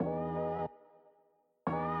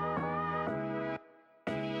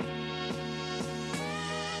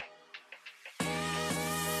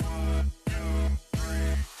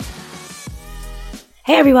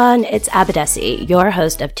Hey everyone, it's Abadesi, your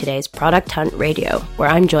host of today's Product Hunt Radio, where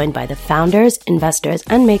I'm joined by the founders, investors,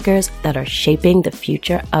 and makers that are shaping the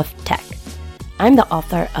future of tech. I'm the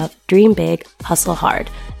author of Dream Big, Hustle Hard,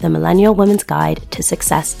 the Millennial Woman's Guide to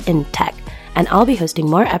Success in Tech, and I'll be hosting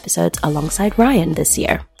more episodes alongside Ryan this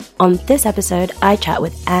year. On this episode, I chat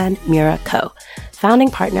with Anne Mura Ko,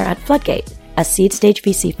 founding partner at Floodgate, a seed-stage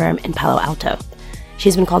VC firm in Palo Alto.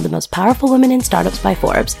 She's been called the most powerful woman in startups by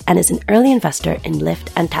Forbes and is an early investor in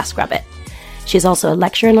Lyft and TaskRabbit. She's also a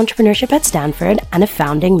lecturer in entrepreneurship at Stanford and a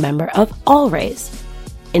founding member of Allraise.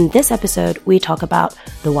 In this episode, we talk about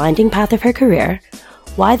the winding path of her career,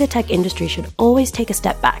 why the tech industry should always take a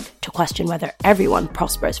step back to question whether everyone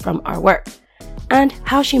prospers from our work, and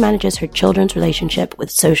how she manages her children's relationship with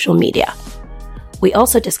social media. We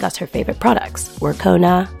also discuss her favorite products,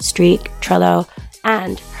 Workona, Streak, Trello,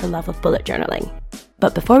 and her love of bullet journaling.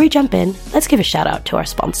 But before we jump in, let's give a shout out to our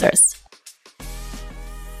sponsors.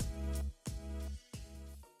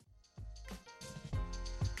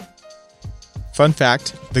 Fun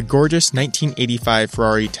fact, the gorgeous 1985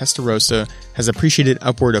 Ferrari Testarossa has appreciated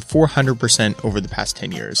upward of 400% over the past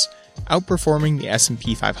 10 years, outperforming the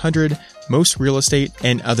S&P 500, most real estate,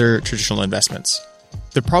 and other traditional investments.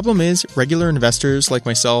 The problem is, regular investors like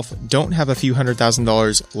myself don't have a few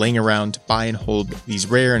 $100,000 laying around to buy and hold these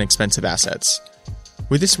rare and expensive assets.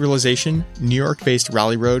 With this realization, New York-based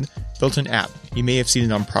Rally Road built an app, you may have seen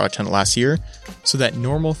it on Product Hunt last year, so that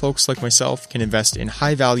normal folks like myself can invest in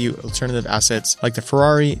high-value alternative assets like the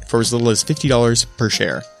Ferrari for as little as $50 per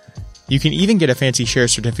share. You can even get a fancy share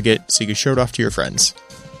certificate so you can show it off to your friends.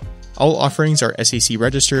 All offerings are SEC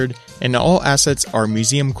registered, and all assets are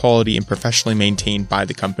museum quality and professionally maintained by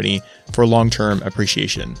the company for long-term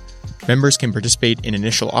appreciation. Members can participate in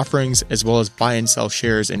initial offerings as well as buy and sell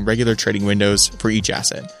shares in regular trading windows for each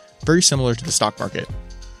asset, very similar to the stock market.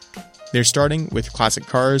 They're starting with classic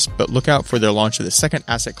cars, but look out for their launch of the second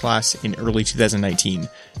asset class in early 2019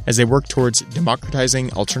 as they work towards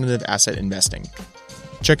democratizing alternative asset investing.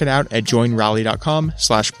 Check it out at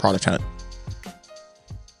joinrally.com/producthunt.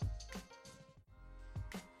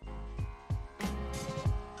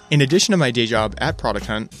 In addition to my day job at Product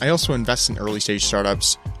Hunt, I also invest in early-stage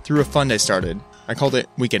startups through a fund I started. I called it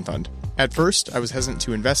Weekend Fund. At first, I was hesitant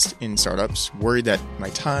to invest in startups, worried that my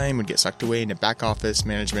time would get sucked away into back office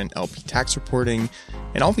management, LP tax reporting,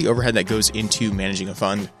 and all the overhead that goes into managing a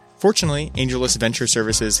fund. Fortunately, AngelList Venture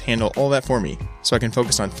Services handle all that for me, so I can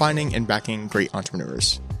focus on finding and backing great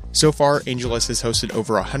entrepreneurs. So far, AngelList has hosted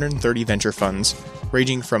over 130 venture funds,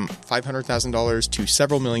 ranging from $500,000 to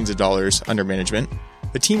several millions of dollars under management.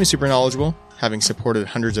 The team is super knowledgeable, having supported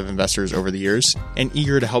hundreds of investors over the years, and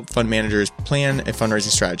eager to help fund managers plan a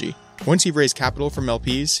fundraising strategy. Once you've raised capital from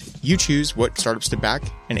LPs, you choose what startups to back,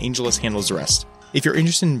 and AngelList handles the rest. If you're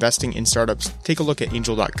interested in investing in startups, take a look at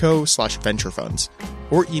angel.co/venturefunds,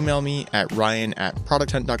 or email me at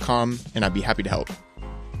ryan@producthunt.com, and I'd be happy to help.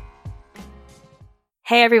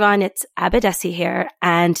 Hey everyone, it's Abadesi here,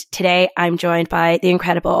 and today I'm joined by the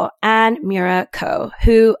incredible Anne Mura Ko,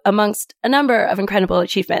 who, amongst a number of incredible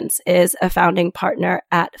achievements, is a founding partner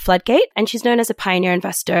at Floodgate, and she's known as a pioneer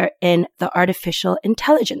investor in the artificial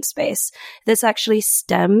intelligence space. This actually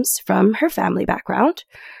stems from her family background.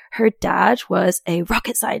 Her dad was a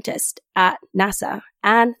rocket scientist at NASA.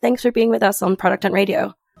 Anne, thanks for being with us on Product Hunt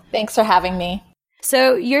Radio. Thanks for having me.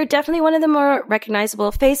 So you're definitely one of the more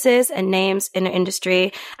recognizable faces and names in the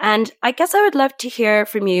industry. And I guess I would love to hear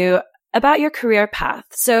from you about your career path.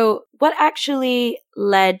 So what actually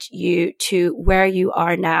led you to where you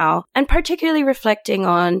are now, and particularly reflecting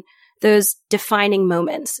on those defining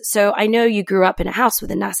moments? So I know you grew up in a house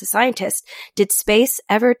with a NASA scientist. Did space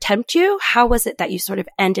ever tempt you? How was it that you sort of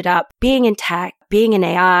ended up being in tech, being in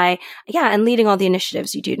AI, and leading all the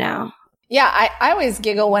initiatives you do now? Yeah, I always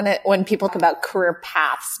giggle when people talk about career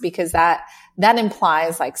paths, because that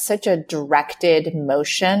implies like such a directed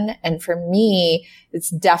motion. And for me, it's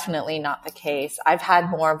definitely not the case. I've had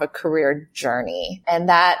more of a career journey, and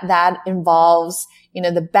that involves,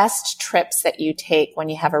 the best trips that you take when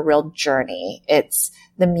you have a real journey. It's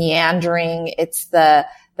the meandering. It's the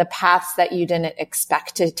paths that you didn't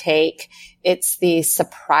expect to take. It's the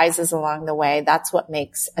surprises along the way. That's what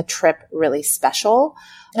makes a trip really special.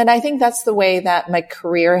 And I think that's the way that my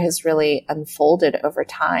career has really unfolded over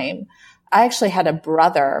time. I actually had an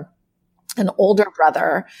older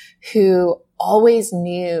brother who always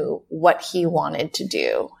knew what he wanted to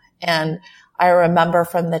do. And I remember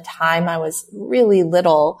from the time I was really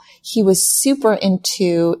little, he was super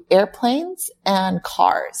into airplanes and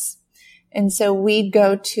cars. And so we'd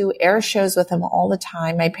go to air shows with him all the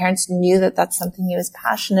time. My parents knew that that's something he was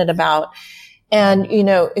passionate about. And,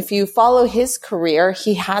 if you follow his career,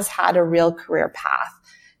 he has had a real career path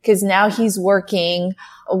because now he's working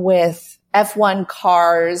with F1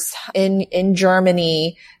 cars in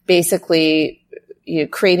Germany, basically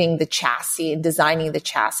creating the chassis and designing the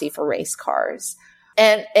chassis for race cars.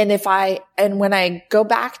 And when I go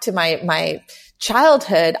back to my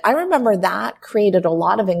childhood, I remember that created a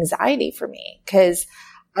lot of anxiety for me because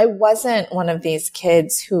I wasn't one of these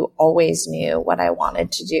kids who always knew what I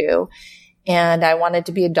wanted to do. And I wanted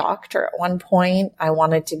to be a doctor at one point. I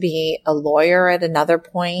wanted to be a lawyer at another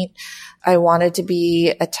point. I wanted to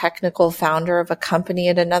be a technical founder of a company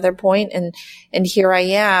at another point. And here I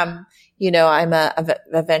am, I'm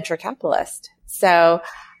a venture capitalist. So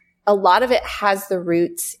a lot of it has the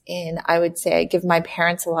roots in, I would say, I give my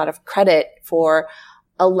parents a lot of credit for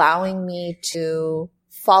allowing me to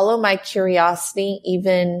follow my curiosity,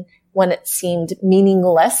 even when it seemed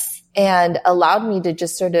meaningless, and allowed me to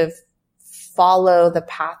just sort of follow the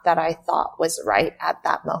path that I thought was right at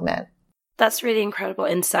that moment. That's really incredible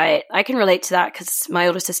insight. I can relate to that because my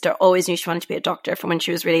older sister always knew she wanted to be a doctor from when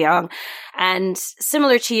she was really young. And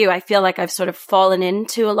similar to you, I feel like I've sort of fallen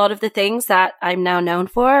into a lot of the things that I'm now known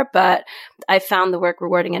for, but I found the work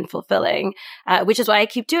rewarding and fulfilling, which is why I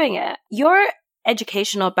keep doing it. Your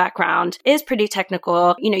educational background is pretty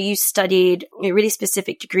technical. You studied really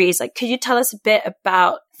specific degrees. Like, could you tell us a bit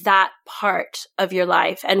about that part of your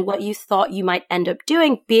life and what you thought you might end up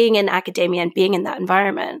doing being in academia and being in that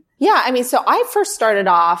environment? Yeah. So I first started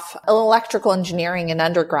off electrical engineering in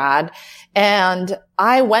undergrad, and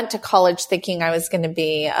I went to college thinking I was going to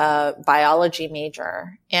be a biology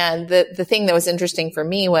major. And the thing that was interesting for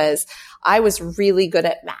me was I was really good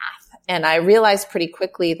at math. And I realized pretty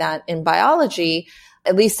quickly that in biology,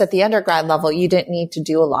 at least at the undergrad level, you didn't need to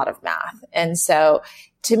do a lot of math. And so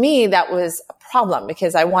to me, that was a problem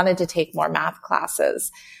because I wanted to take more math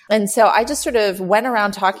classes. And so I just sort of went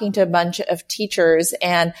around talking to a bunch of teachers,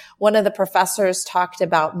 and one of the professors talked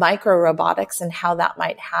about microrobotics and how that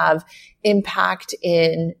might have impact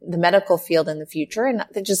in the medical field in the future. And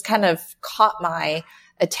that just kind of caught my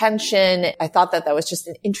attention. I thought that was just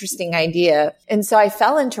an interesting idea. And so I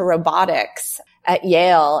fell into robotics at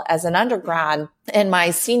Yale as an undergrad. And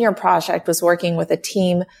my senior project was working with a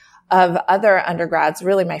team of other undergrads,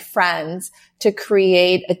 really my friends, to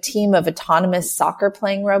create a team of autonomous soccer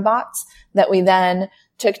playing robots that we then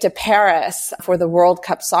took to Paris for the World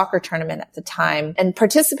Cup soccer tournament at the time and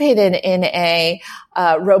participated in a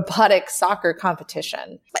robotic soccer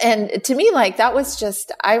competition. And to me, that was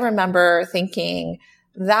just, I remember thinking,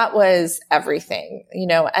 that was everything,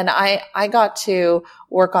 and I got to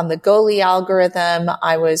work on the goalie algorithm.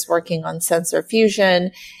 I was working on sensor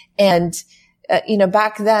fusion, and,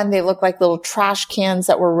 back then they looked like little trash cans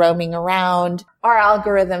that were roaming around. Our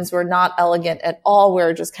algorithms were not elegant at all. We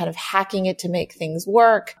were just kind of hacking it to make things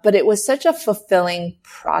work, but it was such a fulfilling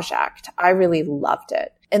project. I really loved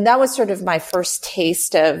it. And that was sort of my first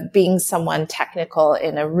taste of being someone technical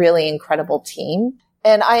in a really incredible team.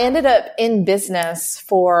 And I ended up in business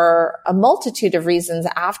for a multitude of reasons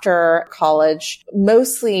after college,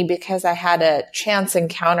 mostly because I had a chance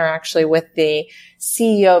encounter actually with the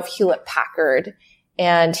CEO of Hewlett Packard.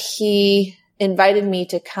 And he invited me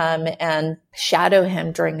to come and shadow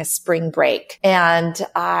him during a spring break. And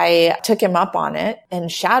I took him up on it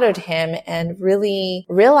and shadowed him and really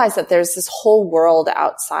realized that there's this whole world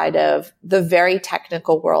outside of the very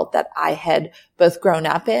technical world that I had both grown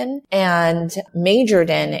up in and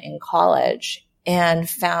majored in college, and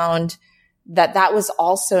found that that was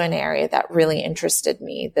also an area that really interested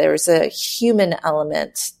me. There's a human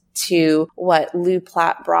element to what Lou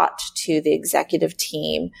Platt brought to the executive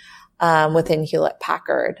team within Hewlett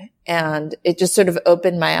Packard. And it just sort of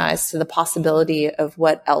opened my eyes to the possibility of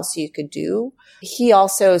what else you could do. He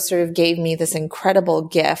also sort of gave me this incredible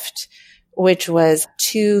gift, which was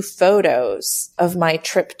 2 photos of my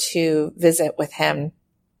trip to visit with him.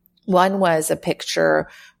 One was a picture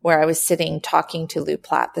where I was sitting talking to Lou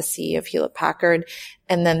Platt, the CEO of Hewlett Packard.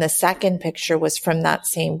 And then the second picture was from that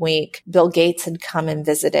same week. Bill Gates had come and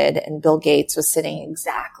visited, and Bill Gates was sitting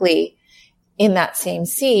exactly in that same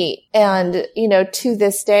seat. And, to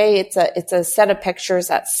this day, it's a set of pictures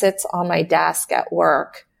that sits on my desk at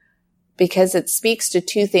work because it speaks to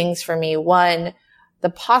 2 things for me. One,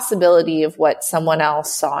 the possibility of what someone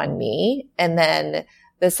else saw in me. And then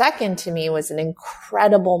the second to me was an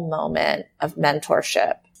incredible moment of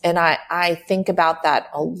mentorship. And I think about that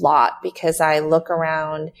a lot because I look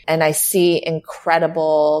around and I see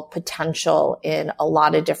incredible potential in a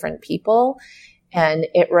lot of different people. And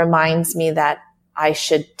it reminds me that I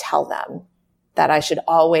should tell them, that I should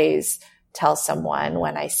always tell someone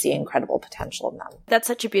when I see incredible potential in them. That's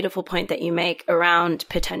such a beautiful point that you make around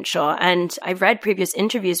potential. And I've read previous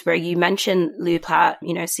interviews where you mention Lou Platt,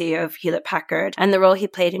 CEO of Hewlett Packard, and the role he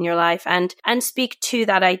played in your life, and speak to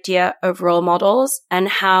that idea of role models and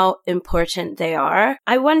how important they are.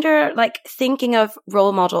 I wonder, thinking of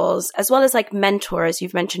role models as well as mentors,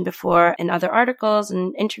 you've mentioned before in other articles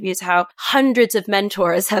and interviews how hundreds of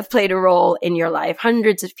mentors have played a role in your life.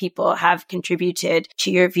 Hundreds of people have contributed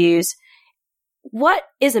to your views. What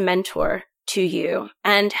is a mentor to you,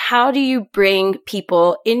 and how do you bring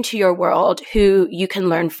people into your world who you can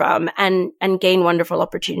learn from and gain wonderful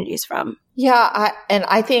opportunities from? Yeah.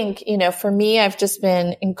 I think, for me, I've just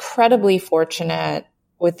been incredibly fortunate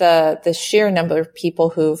with the sheer number of people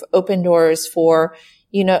who've opened doors for,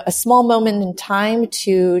 a small moment in time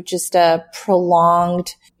to just a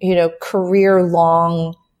prolonged, career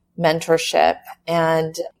long mentorship.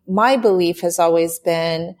 And my belief has always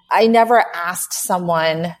been, I never asked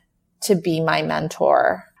someone to be my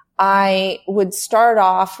mentor. I would start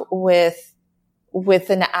off with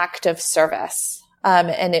an act of service.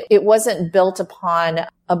 And it wasn't built upon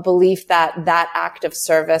a belief that act of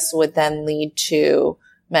service would then lead to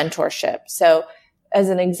mentorship. So as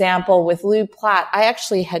an example with Lou Platt, I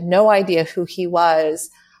actually had no idea who he was.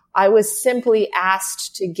 I was simply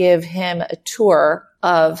asked to give him a tour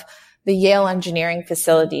of the Yale engineering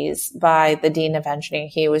facilities by the dean of engineering.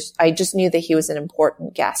 I just knew that he was an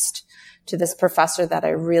important guest to this professor that I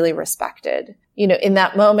really respected. In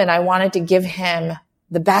that moment, I wanted to give him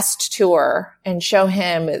the best tour and show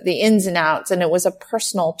him the ins and outs. And it was a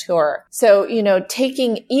personal tour. So,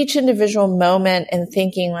 taking each individual moment and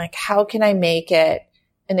thinking how can I make it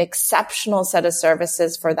an exceptional set of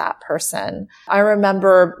services for that person? I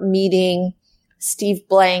remember meeting Steve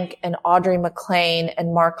Blank and Audrey McLean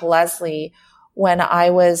and Mark Leslie when I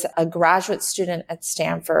was a graduate student at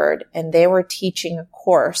Stanford, and they were teaching a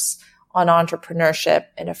course on entrepreneurship.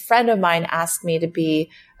 And a friend of mine asked me to be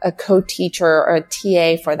a co-teacher or a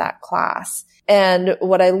TA for that class. And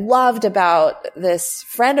what I loved about this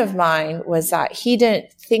friend of mine was that he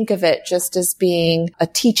didn't think of it just as being a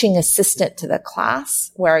teaching assistant to the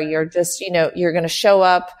class, where you're just, you're going to show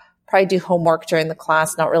up, probably do homework during the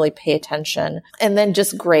class, not really pay attention, and then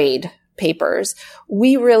just grade papers.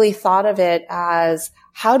 We really thought of it as,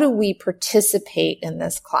 how do we participate in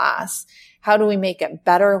this class? How do we make it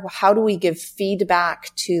better? How do we give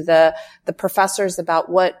feedback to the professors about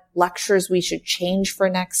what lectures we should change for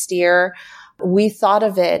next year? We thought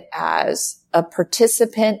of it as a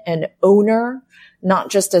participant and owner, not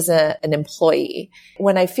just as an employee.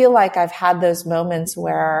 When I feel like I've had those moments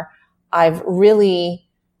where I've really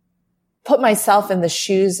put myself in the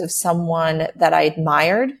shoes of someone that I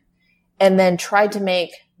admired and then tried to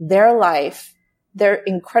make their life, their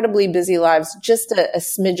incredibly busy lives, just a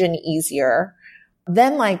smidgen easier,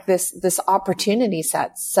 then this opportunity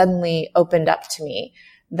set suddenly opened up to me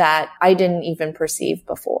that I didn't even perceive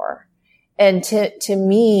before. And to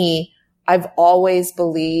me, I've always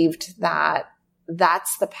believed that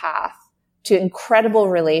that's the path to incredible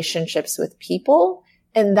relationships with people.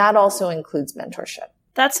 And that also includes mentorship.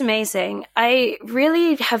 That's amazing. I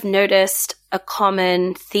really have noticed a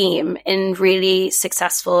common theme in really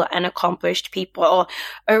successful and accomplished people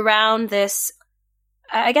around this,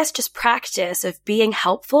 I guess, just practice of being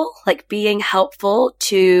helpful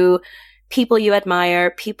to people you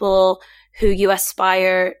admire, people who you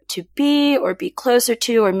aspire to be or be closer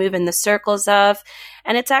to or move in the circles of.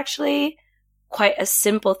 And it's actually quite a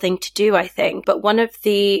simple thing to do, I think. But one of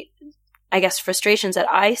the, I guess, frustrations that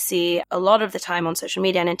I see a lot of the time on social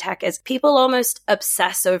media and in tech is people almost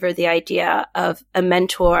obsess over the idea of a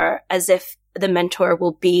mentor as if the mentor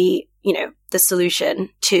will be, the solution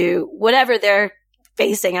to whatever they're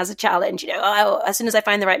facing as a challenge. As soon as I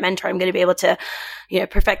find the right mentor, I'm going to be able to,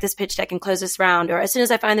 perfect this pitch deck and close this round. Or as soon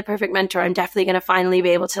as I find the perfect mentor, I'm definitely going to finally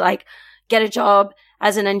be able to get a job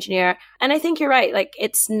as an engineer. And I think you're right.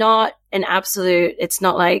 It's not an absolute, it's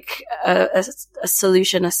not like a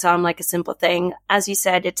solution, a sum, like a simple thing. As you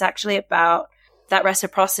said, it's actually about that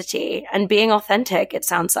reciprocity and being authentic. It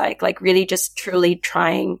sounds like really just truly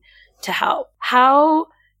trying to help. How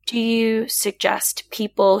do you suggest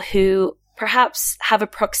people who perhaps have a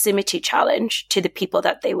proximity challenge to the people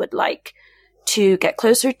that they would like to get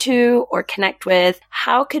closer to or connect with?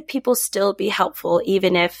 How could people still be helpful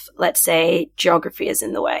even if, let's say, geography is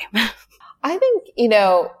in the way? I think,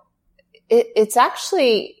 it's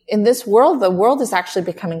actually, in this world, the world is actually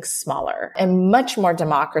becoming smaller and much more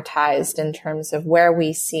democratized in terms of where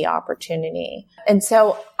we see opportunity. And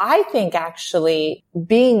so I think actually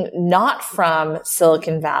being not from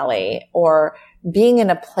Silicon Valley or being in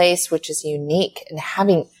a place which is unique and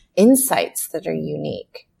having insights that are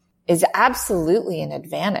unique is absolutely an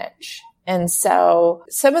advantage. And so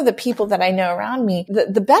some of the people that I know around me,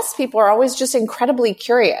 the best people are always just incredibly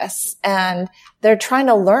curious and they're trying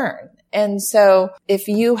to learn. And so if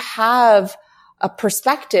you have a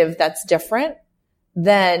perspective that's different,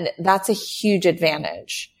 then that's a huge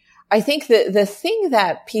advantage. I think that the thing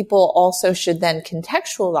that people also should then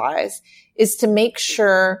contextualize is to make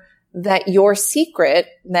sure that your secret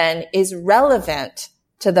then is relevant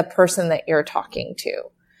to the person that you're talking to.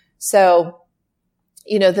 So,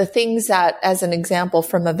 the things that, as an example,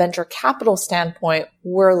 from a venture capital standpoint,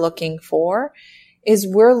 we're looking for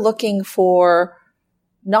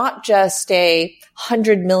not just a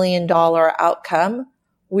 $100 million outcome.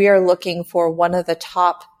 We are looking for one of the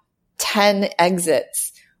top 10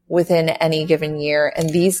 exits within any given year. And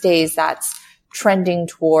these days that's trending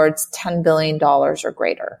towards $10 billion or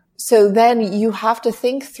greater. So then you have to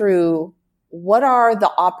think through what are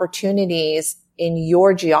the opportunities in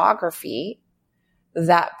your geography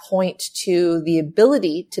that point to the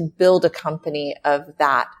ability to build a company of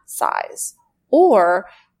that size. Or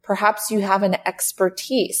perhaps you have an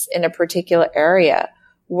expertise in a particular area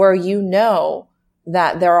where you know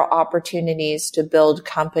that there are opportunities to build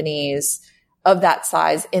companies of that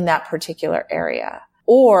size in that particular area.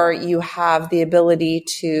 Or you have the ability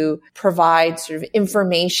to provide sort of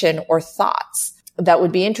information or thoughts that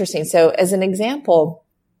would be interesting. So as an example,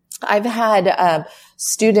 I've had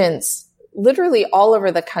students literally all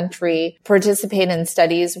over the country participate in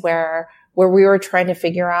studies where we were trying to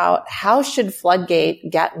figure out how should Floodgate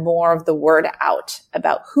get more of the word out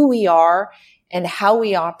about who we are and how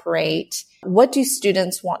we operate. What do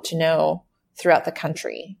students want to know throughout the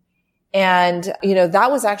country? And,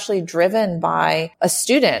 that was actually driven by a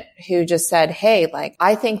student who just said, hey,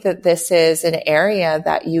 I think that this is an area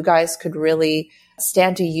that you guys could really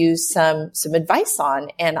stand to use some advice on.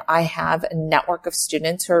 And I have a network of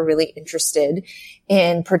students who are really interested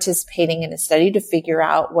in participating in a study to figure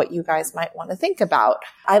out what you guys might want to think about.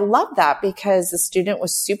 I love that because the student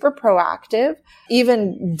was super proactive,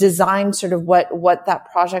 even designed sort of what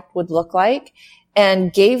that project would look like,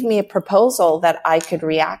 and gave me a proposal that I could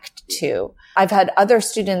react to. I've had other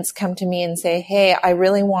students come to me and say, hey, I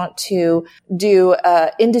really want to do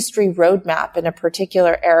an industry roadmap in a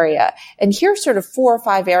particular area. And here's sort of 4 or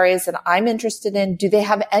 5 areas that I'm interested in. Do they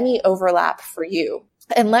have any overlap for you?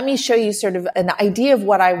 And let me show you sort of an idea of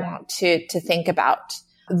what I want to think about.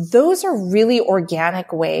 Those are really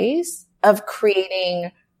organic ways of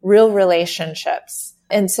creating real relationships.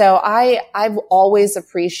 And so I've always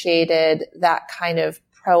appreciated that kind of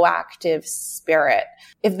proactive spirit.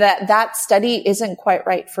 If that study isn't quite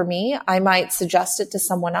right for me, I might suggest it to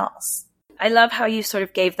someone else. I love how you sort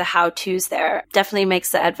of gave the how-tos there. Definitely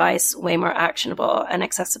makes the advice way more actionable and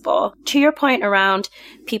accessible. To your point around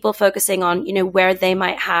people focusing on, where they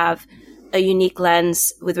might have a unique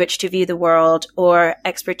lens with which to view the world or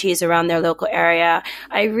expertise around their local area,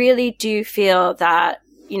 I really do feel that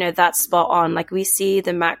that's spot on. We see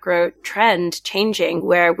the macro trend changing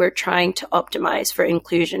where we're trying to optimize for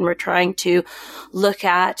inclusion. We're trying to look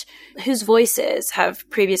at whose voices have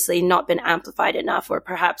previously not been amplified enough or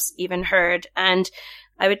perhaps even heard. And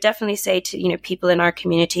I would definitely say to, people in our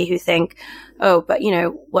community who think, oh, but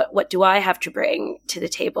what do I have to bring to the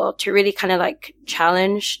table, to really kind of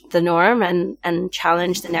challenge the norm and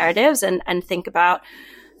challenge the narratives and think about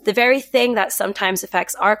the very thing that sometimes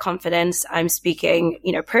affects our confidence. I'm speaking,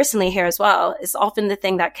 personally here as well, is often the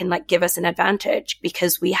thing that can give us an advantage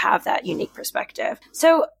because we have that unique perspective.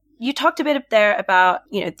 So you talked a bit there about,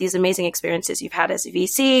 these amazing experiences you've had as a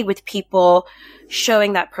VC with people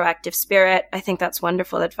showing that proactive spirit. I think that's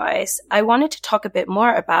wonderful advice. I wanted to talk a bit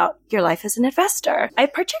more about your life as an investor. I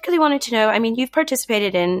particularly wanted to know, you've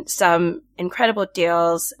participated in some incredible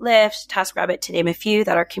deals, Lyft, TaskRabbit, to name a few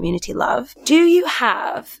that our community love. Do you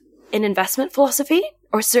have an investment philosophy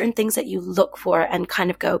or certain things that you look for and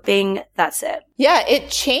kind of go, bing, that's it? Yeah, it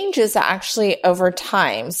changes actually over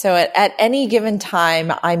time. So at any given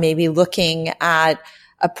time, I may be looking at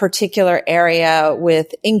a particular area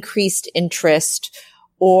with increased interest,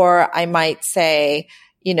 or I might say,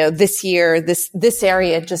 this year, this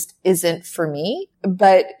area just isn't for me.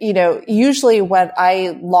 But, usually what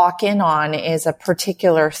I lock in on is a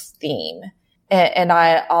particular theme. And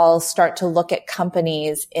I'll start to look at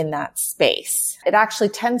companies in that space. It actually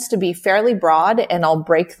tends to be fairly broad, and I'll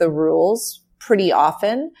break the rules pretty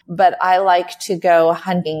often, but I like to go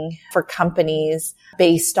hunting for companies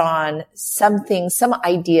based on some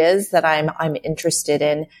ideas that I'm interested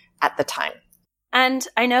in at the time. And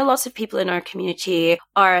I know lots of people in our community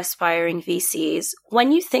are aspiring VCs.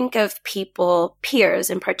 When you think of people, peers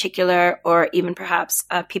in particular, or even perhaps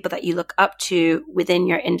people that you look up to within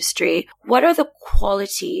your industry, what are the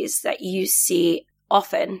qualities that you see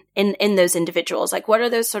often in those individuals? Like, what are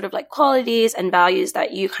those sort of like qualities and values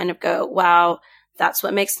that you kind of go, wow, that's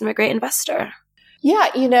what makes them a great investor?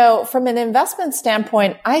 Yeah, from an investment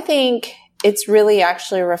standpoint, I think it's really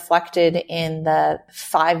actually reflected in the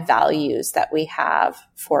 5 values that we have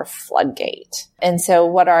for Floodgate. And so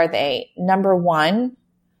what are they? Number 1,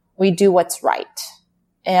 we do what's right.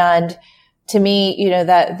 And to me,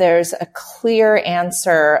 that there's a clear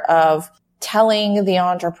answer of telling the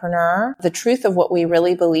entrepreneur the truth of what we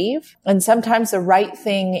really believe. And sometimes the right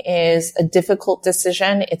thing is a difficult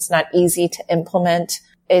decision. It's not easy to implement.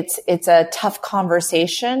 It's a tough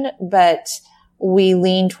conversation, but we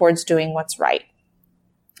lean towards doing what's right.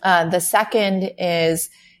 The second is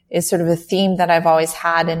sort of a theme that I've always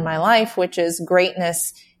had in my life, which is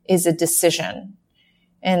greatness is a decision.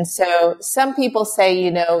 And so some people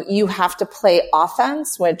say, you have to play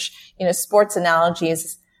offense, which, sports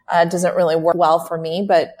analogies doesn't really work well for me.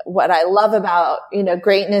 But what I love about,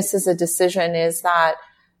 greatness is a decision is that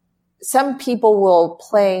some people will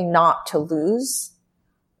play not to lose,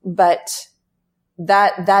 but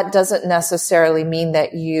that doesn't necessarily mean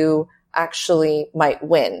that you actually might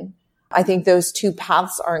win. I think those two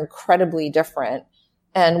paths are incredibly different.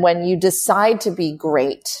 And when you decide to be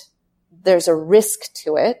great, there's a risk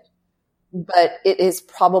to it, but it is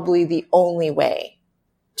probably the only way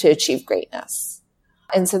to achieve greatness.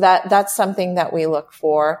 And so that's something that we look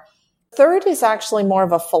for. Third is actually more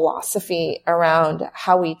of a philosophy around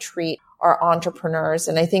how we treat our entrepreneurs.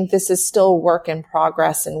 And I think this is still a work in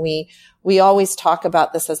progress. And we always talk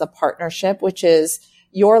about this as a partnership, which is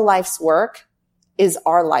your life's work is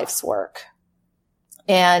our life's work.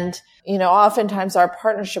 And, oftentimes our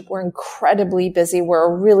partnership, we're incredibly busy. We're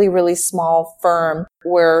a really, really small firm.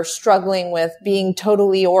 We're struggling with being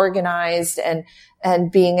totally organized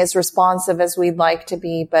and being as responsive as we'd like to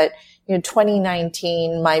be. But,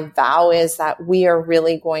 2019, my vow is that we are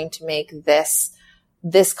really going to make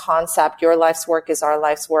this concept, your life's work is our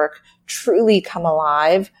life's work, truly come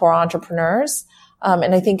alive for entrepreneurs.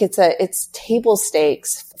 And I think it's table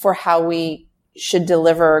stakes for how we should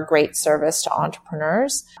deliver a great service to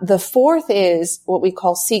entrepreneurs. The fourth is what we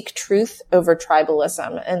call seek truth over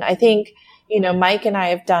tribalism. And I think, Mike and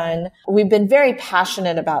I we've been very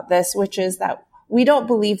passionate about this, which is that we don't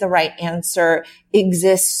believe the right answer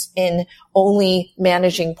exists in only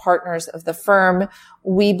managing partners of the firm.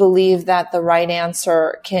 We believe that the right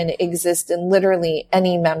answer can exist in literally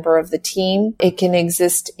any member of the team. It can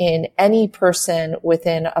exist in any person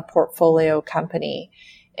within a portfolio company.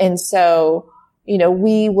 And so,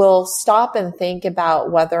 we will stop and think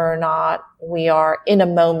about whether or not we are in a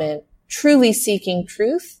moment truly seeking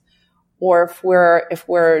truth, or if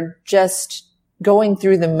we're just going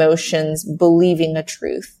through the motions, believing a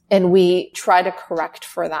truth. And we try to correct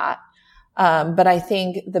for that. But I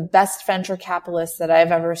think the best venture capitalists that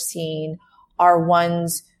I've ever seen are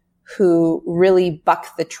ones who really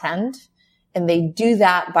buck the trend. And they do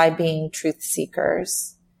that by being truth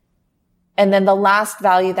seekers. And then the last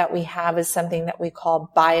value that we have is something that we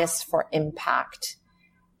call bias for impact.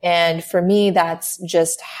 And for me, that's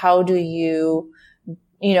just how do you,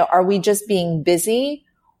 are we just being busy?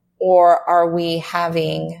 Or are we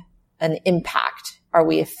having an impact? Are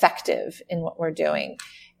we effective in what we're doing?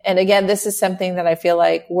 And again, this is something that I feel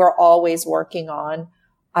like we're always working on.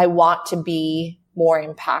 I want to be more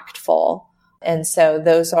impactful. And so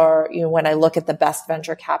those are, when I look at the best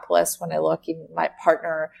venture capitalists, when I look at my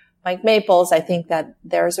partner, Mike Maples, I think that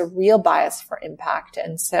there's a real bias for impact.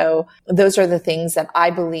 And so those are the things that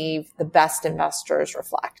I believe the best investors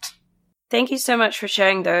reflect. Thank you so much for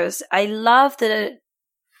sharing those. I love the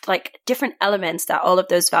different elements that all of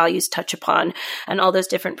those values touch upon and all those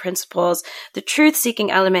different principles, the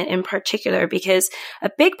truth-seeking element in particular, because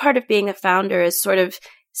a big part of being a founder is sort of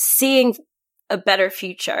seeing a better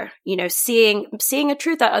future, seeing a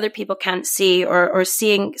truth that other people can't see, or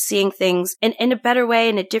seeing things in a better way,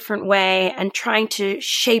 in a different way, and trying to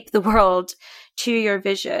shape the world to your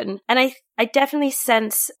vision. And I definitely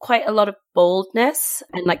sense quite a lot of boldness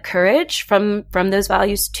and courage from those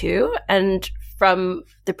values too, and from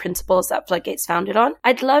the principles that Floodgate's founded on.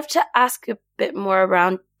 I'd love to ask a bit more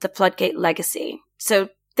around the Floodgate legacy. So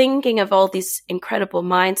thinking of all these incredible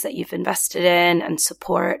minds that you've invested in and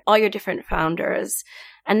support, all your different founders,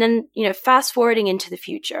 and then, fast forwarding into the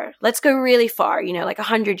future, let's go really far,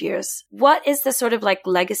 100 years. What is the sort of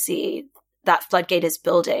legacy that Floodgate is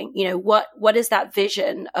building? What is that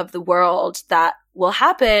vision of the world that will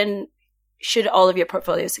happen should all of your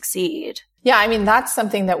portfolio succeed? Yeah, I mean, that's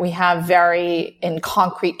something that we have very in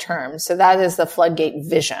concrete terms. So that is the Floodgate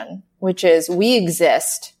vision, which is we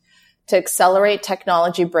exist to accelerate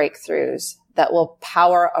technology breakthroughs that will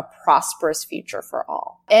power a prosperous future for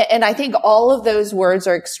all. And I think all of those words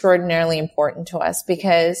are extraordinarily important to us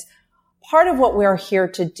because part of what we're here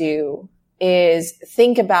to do is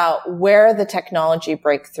think about where the technology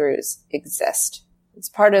breakthroughs exist. It's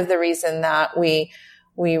part of the reason that we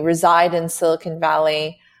reside in Silicon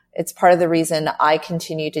Valley. It's part of the reason I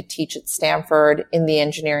continue to teach at Stanford in the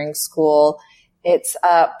engineering school. It's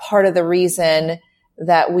part of the reason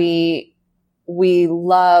that we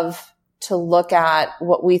love to look at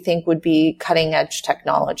what we think would be cutting edge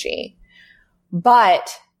technology.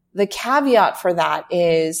 But the caveat for that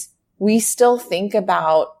is we still think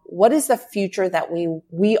about what is the future that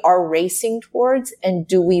we are racing towards, and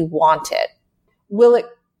do we want it? Will it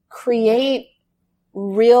create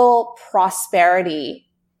real prosperity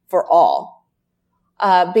for all?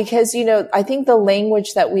 Because, I think the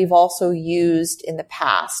language that we've also used in the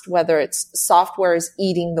past, whether it's software is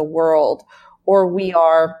eating the world or we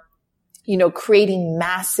are, creating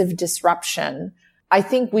massive disruption, I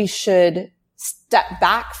think we should step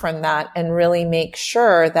back from that and really make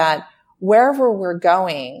sure that wherever we're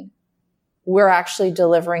going, we're actually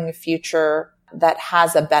delivering a future that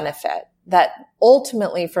has a benefit, that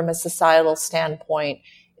ultimately from a societal standpoint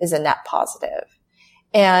is a net positive.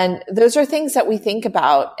 And those are things that we think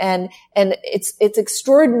about. And it's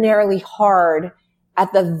extraordinarily hard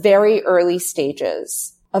at the very early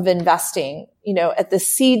stages of investing, at the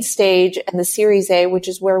seed stage and the Series A, which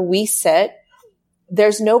is where we sit.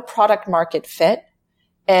 There's no product market fit.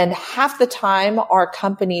 And half the time our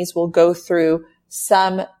companies will go through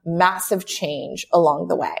some massive change along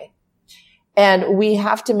the way. And we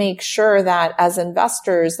have to make sure that as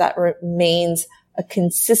investors, that remains a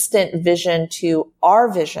consistent vision to our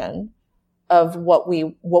vision of what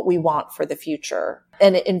we want for the future.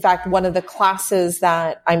 And in fact, one of the classes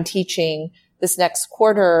that I'm teaching this next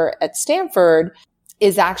quarter at Stanford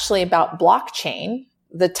is actually about blockchain.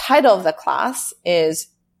 The title of the class is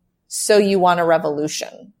So You Want a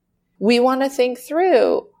Revolution. We want to think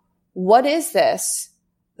through, what is this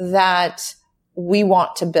that we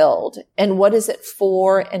want to build, and what is it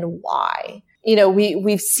for and why?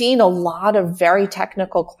 We've seen a lot of very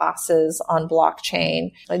technical classes on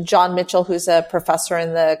blockchain. John Mitchell, who's a professor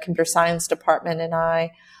in the computer science department, and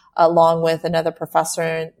I, along with another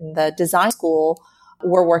professor in the design school,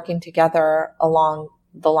 we're working together along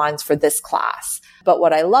the lines for this class. But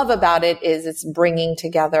what I love about it is it's bringing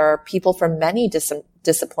together people from many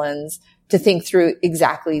disciplines to think through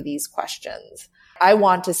exactly these questions. I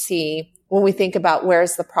want to see, when we think about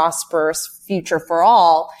where's the prosperous future for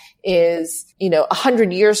all, is,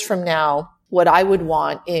 100 years from now, what I would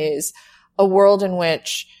want is a world in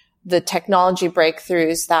which the technology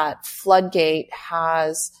breakthroughs that Floodgate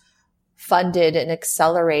has funded and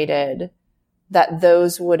accelerated, that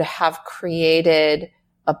those would have created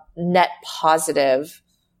a net positive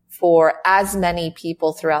for as many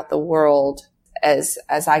people throughout the world as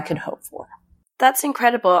I could hope for. That's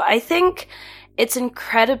incredible. I think it's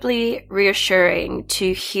incredibly reassuring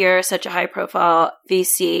to hear such a high-profile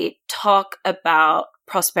VC talk about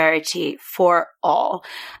prosperity for all.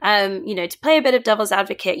 To play a bit of devil's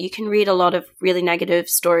advocate, you can read a lot of really negative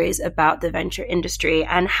stories about the venture industry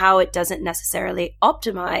and how it doesn't necessarily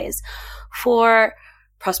optimize for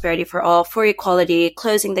prosperity for all, for equality,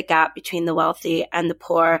 closing the gap between the wealthy and the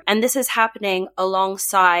poor. And this is happening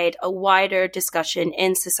alongside a wider discussion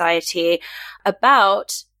in society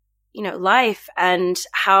about life and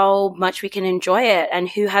how much we can enjoy it and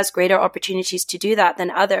who has greater opportunities to do that than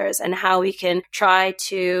others, and how we can try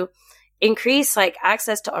to increase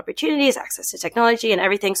access to opportunities, access to technology and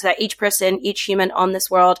everything, so that each person, each human on this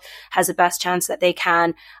world has the best chance that they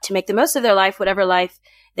can to make the most of their life, whatever life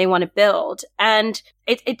they want to build. And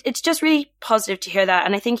it's just really positive to hear that.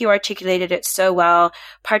 And I think you articulated it so well,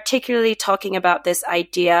 particularly talking about this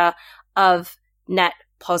idea of net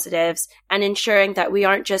positives and ensuring that we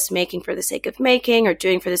aren't just making for the sake of making or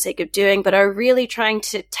doing for the sake of doing, but are really trying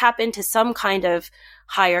to tap into some kind of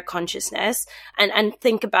higher consciousness and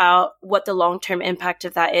think about what the long-term impact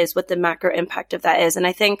of that is, what the macro impact of that is. And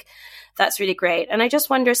I think that's really great. And I just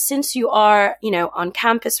wonder, since you are, on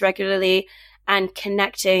campus regularly and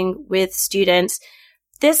connecting with students,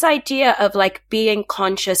 this idea of being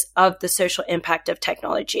conscious of the social impact of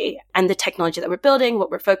technology and the technology that we're building,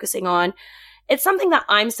 what we're focusing on, it's something that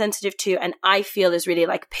I'm sensitive to and I feel is really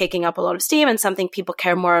picking up a lot of steam and something people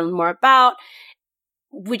care more and more about.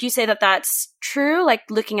 would you say that that's true? Like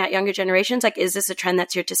looking at younger generations, like is this a trend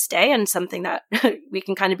that's here to stay and something that we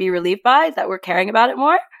can kind of be relieved by, that we're caring about it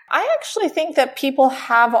more? I actually think that people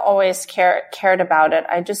have always cared about it.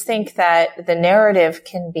 I just think that the narrative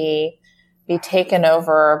can be taken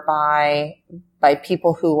over by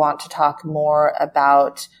people who want to talk more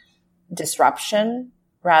about disruption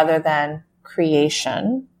rather than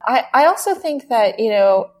creation. I also think that,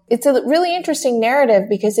 it's a really interesting narrative,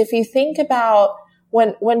 because if you think about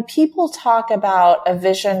when people talk about a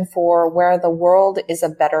vision for where the world is a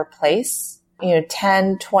better place,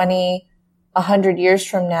 10, 20, 100 years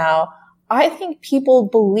from now, I think people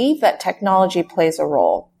believe that technology plays a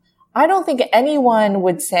role. I don't think anyone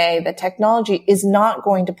would say that technology is not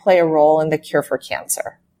going to play a role in the cure for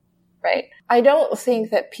cancer, right? I don't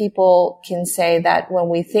think that people can say that when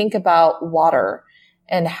we think about water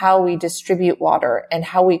and how we distribute water and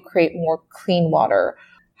how we create more clean water,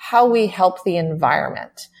 how we help the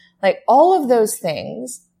environment, like all of those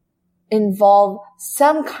things involve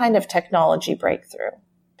some kind of technology breakthrough.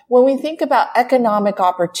 When we think about economic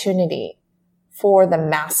opportunity for the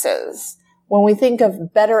masses, when we think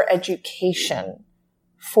of better education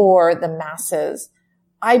for the masses,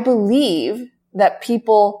 I believe that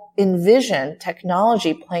people envision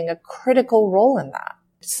technology playing a critical role in that.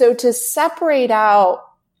 So to separate out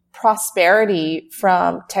prosperity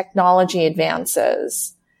from technology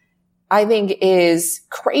advances, I think is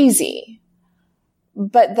crazy,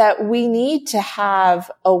 but that we need to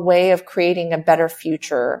have a way of creating a better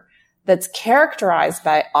future that's characterized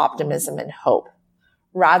by optimism and hope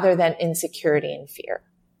rather than insecurity and fear.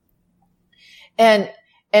 And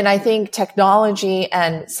I think technology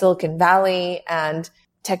and Silicon Valley and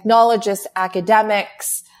technologists,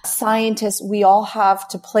 academics, scientists, we all have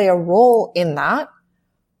to play a role in that.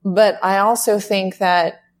 But I also think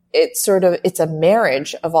that it's a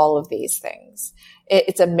marriage of all of these things.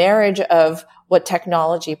 It's a marriage of what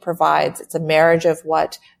technology provides. It's a marriage of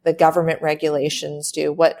what the government regulations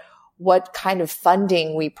do, what kind of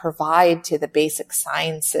funding we provide to the basic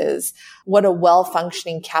sciences, what a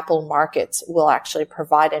well-functioning capital markets will actually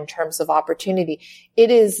provide in terms of opportunity. It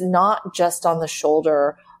is not just on the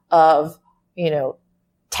shoulder of,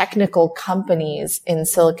 technical companies in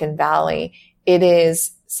Silicon Valley. It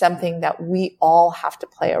is something that we all have to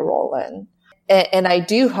play a role in. And I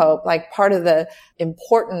do hope, like, part of the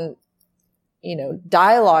important,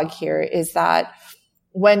 dialogue here is that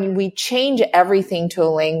when we change everything to a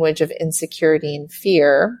language of insecurity and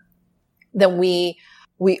fear, then we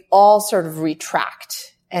all sort of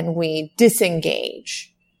retract and we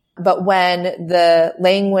disengage. But when the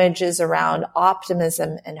language is around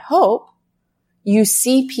optimism and hope, you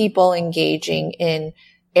see people engaging in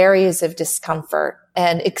areas of discomfort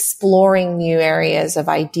and exploring new areas of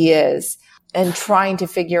ideas and trying to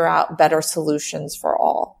figure out better solutions for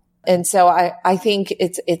all. And so I think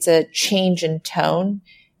it's a change in tone.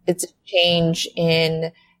 It's a change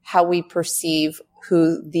in how we perceive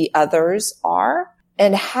who the others are,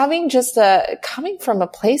 and having coming from a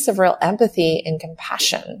place of real empathy and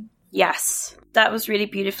compassion. Yes, that was really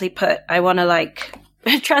beautifully put. I want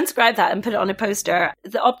to transcribe that and put it on a poster.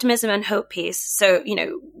 The optimism and hope piece. So,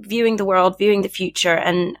 viewing the world, viewing the future,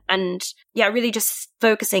 and really just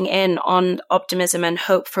focusing in on optimism and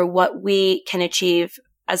hope for what we can achieve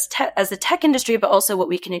as the tech industry, but also what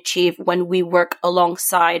we can achieve when we work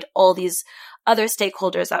alongside all these other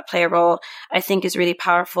stakeholders that play a role, I think is really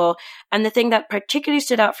powerful. And the thing that particularly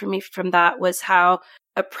stood out for me from that was how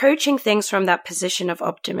approaching things from that position of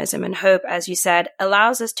optimism and hope, as you said,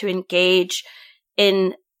 allows us to engage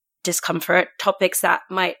in discomfort, topics that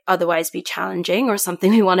might otherwise be challenging or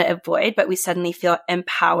something we want to avoid, but we suddenly feel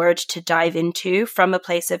empowered to dive into from a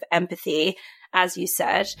place of empathy, as you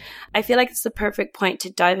said. I feel like it's the perfect point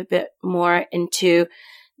to dive a bit more into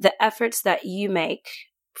the efforts that you make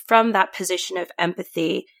from that position of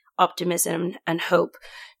empathy, optimism, and hope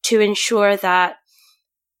to ensure that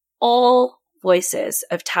all voices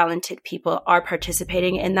of talented people are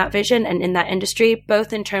participating in that vision and in that industry,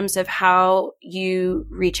 both in terms of how you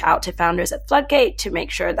reach out to founders at Floodgate to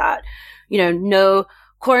make sure that, no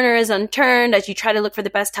corner is unturned as you try to look for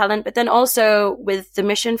the best talent, but then also with the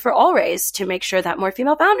mission for Allraise to make sure that more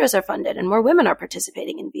female founders are funded and more women are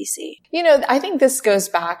participating in VC. I think this goes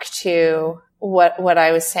back to what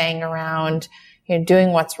I was saying around,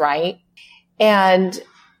 doing what's right. And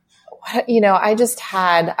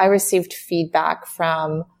I received feedback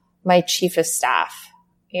from my chief of staff,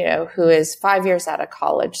 who is 5 years out of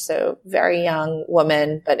college. So very young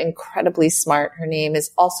woman, but incredibly smart. Her name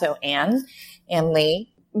is also Ann Lee.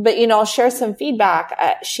 But, I'll share some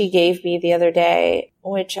feedback she gave me the other day,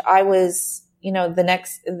 which I was,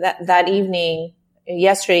 that evening,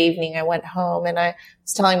 yesterday evening, I went home and I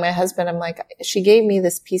was telling my husband, I'm like, she gave me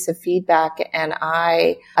this piece of feedback and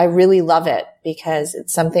I really love it because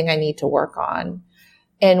it's something I need to work on.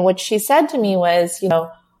 And what she said to me was,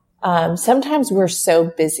 sometimes we're so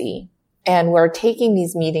busy and we're taking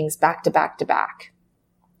these meetings back to back to back.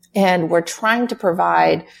 And we're trying to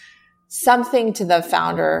provide something to the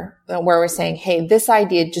founder where we're saying, hey, this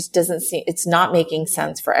idea just doesn't seem, it's not making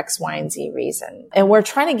sense for X, Y, and Z reason. And we're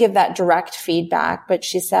trying to give that direct feedback. But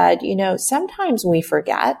she said, sometimes we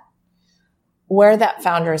forget where that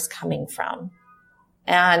founder is coming from.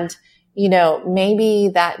 And, maybe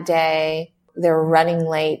that day they were running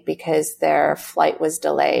late because their flight was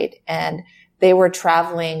delayed and they were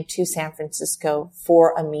traveling to San Francisco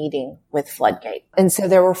for a meeting with Floodgate. And so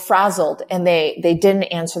they were frazzled and they didn't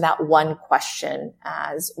answer that one question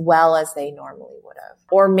as well as they normally would have.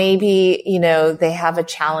 Or maybe, they have a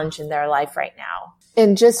challenge in their life right now.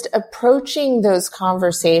 And just approaching those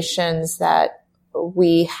conversations that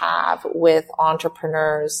we have with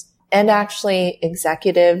entrepreneurs and actually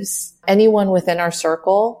executives, anyone within our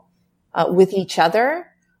circle, with each other,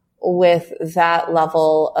 with that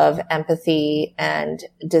level of empathy and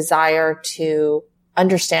desire to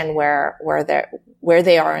understand where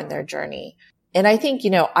they are in their journey. And I think,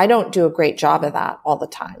 I don't do a great job of that all the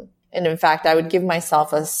time. And in fact, I would give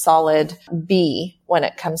myself a solid B when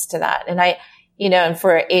it comes to that. And and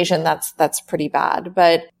for Asian, that's pretty bad.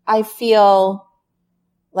 But I feel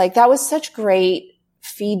like that was such great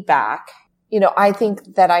feedback. I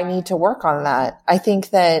think that I need to work on that. I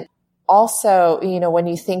think that also, when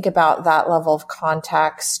you think about that level of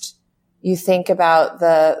context, you think about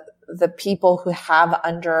the people who have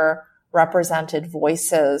underrepresented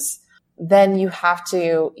voices, then you have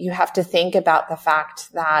to think about the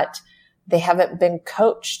fact that they haven't been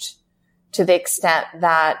coached to the extent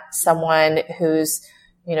that someone who's,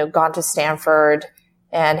 gone to Stanford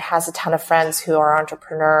and has a ton of friends who are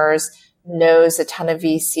entrepreneurs, knows a ton of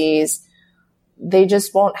VCs, they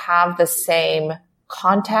just won't have the same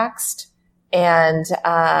context and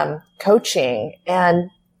coaching, and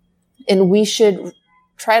we should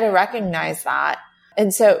try to recognize that.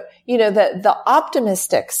 And so, the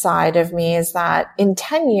optimistic side of me is that in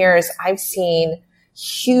 10 years, I've seen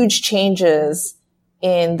huge changes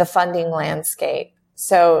in the funding landscape.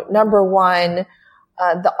 So number one,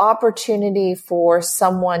 the opportunity for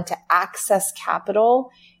someone to access capital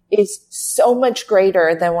is so much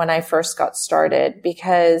greater than when I first got started,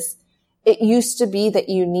 because it used to be that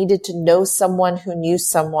you needed to know someone who knew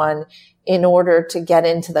someone in order to get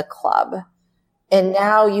into the club. And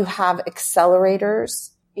now you have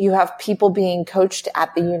accelerators. You have people being coached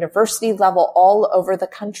at the university level all over the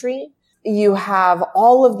country. You have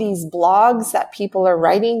all of these blogs that people are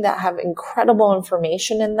writing that have incredible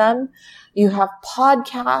information in them. You have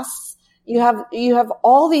podcasts. You have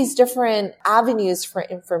all these different avenues for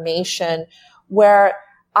information where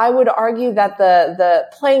I would argue that the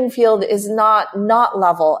playing field is not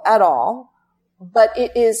level at all, but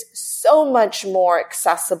it is so much more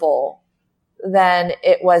accessible than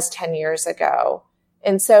it was 10 years ago.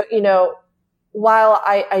 And so, while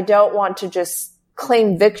I don't want to just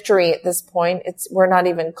claim victory at this point, we're not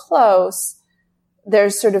even close.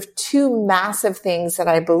 There's sort of two massive things that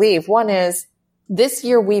I believe. One is this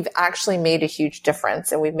year we've actually made a huge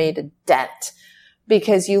difference and we've made a dent,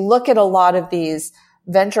 because you look at a lot of these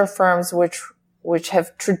venture firms, which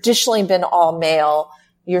have traditionally been all male,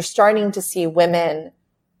 you're starting to see women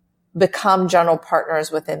become general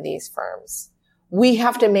partners within these firms. We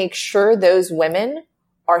have to make sure those women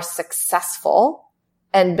are successful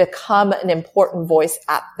and become an important voice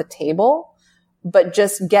at the table. But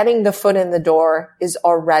just getting the foot in the door is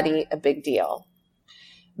already a big deal.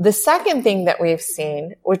 The second thing that we've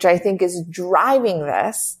seen, which I think is driving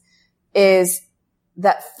this, is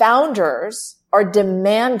that founders are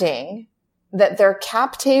demanding that their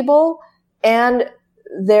cap table and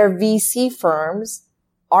their VC firms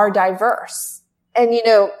are diverse. And,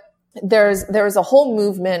 there's a whole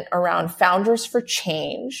movement around Founders for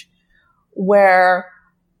Change where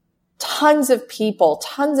tons of people,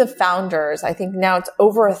 tons of founders, I think now it's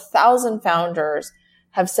over 1,000 founders,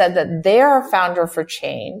 have said that they are a founder for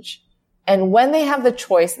change. And when they have the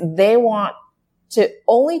choice, they want to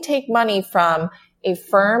only take money from a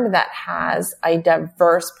firm that has a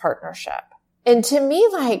diverse partnership. And to me,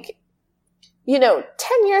 10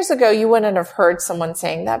 years ago, you wouldn't have heard someone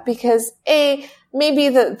saying that because A, maybe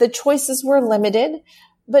the choices were limited,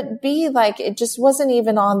 but B, it just wasn't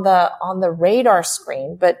even on the radar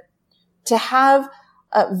screen. But to have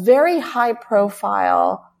a very high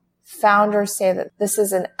profile founder say that this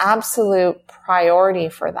is an absolute priority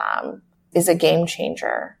for them is a game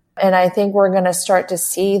changer. And I think we're going to start to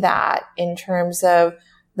see that in terms of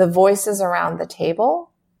the voices around the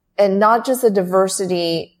table, and not just the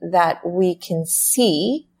diversity that we can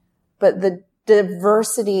see, but the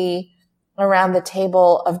diversity around the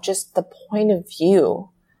table of just the point of view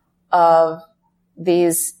of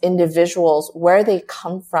these individuals, where they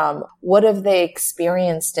come from, what have they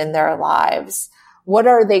experienced in their lives, what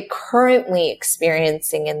are they currently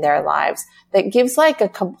experiencing in their lives, that gives like a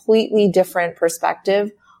completely different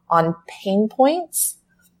perspective on pain points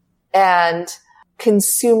and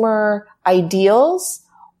consumer ideals,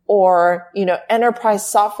 or, enterprise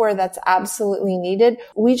software that's absolutely needed.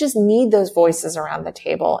 We just need those voices around the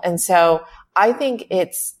table. And so I think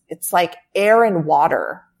it's like air and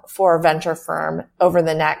water for a venture firm over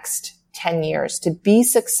the next 10 years. To be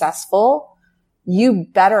successful, you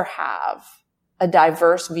better have a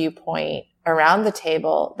diverse viewpoint around the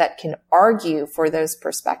table that can argue for those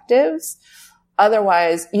perspectives.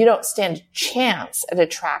 Otherwise, you don't stand a chance at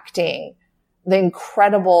attracting the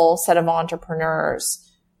incredible set of entrepreneurs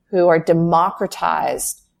who are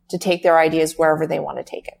democratized to take their ideas wherever they want to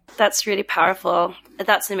take it. That's really powerful.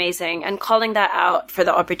 That's amazing. And calling that out for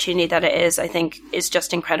the opportunity that it is, I think, is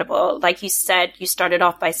just incredible. Like you said, you started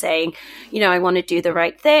off by saying, I want to do the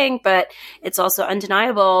right thing, but it's also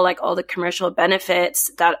undeniable, like all the commercial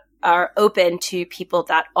benefits that are open to people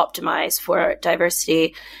that optimize for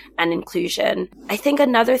diversity and inclusion. I think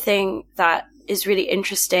another thing that is really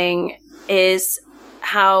interesting is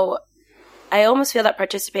how I almost feel that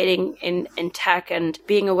participating in tech and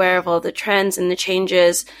being aware of all the trends and the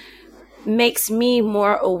changes makes me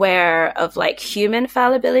more aware of like human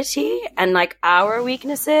fallibility and like our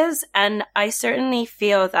weaknesses. And I certainly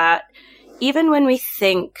feel that even when we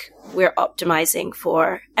think we're optimizing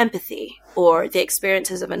for empathy or the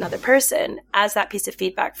experiences of another person, as that piece of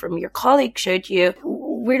feedback from your colleague showed you,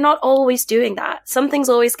 we're not always doing that. Something's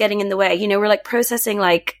always getting in the way. We're like processing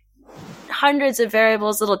like hundreds of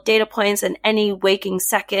variables, little data points in any waking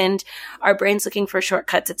second. Our brain's looking for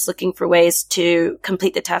shortcuts. It's looking for ways to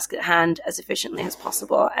complete the task at hand as efficiently as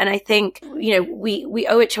possible. And I think, we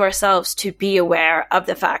owe it to ourselves to be aware of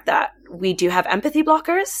the fact that we do have empathy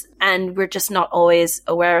blockers and we're just not always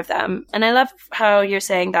aware of them. And I love how you're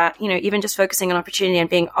saying that, even just focusing on opportunity and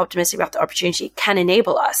being optimistic about the opportunity can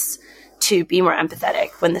enable us to be more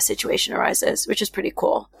empathetic when the situation arises, which is pretty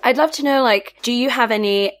cool. I'd love to know, do you have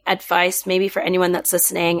any advice maybe for anyone that's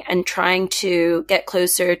listening and trying to get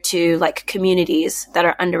closer to communities that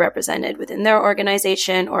are underrepresented within their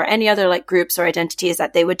organization, or any other groups or identities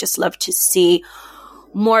that they would just love to see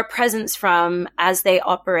more presence from as they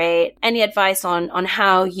operate? Any advice on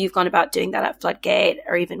how you've gone about doing that at Floodgate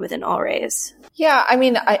or even within Allraise? Yeah,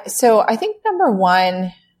 I think number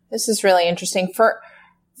one, this is really interesting.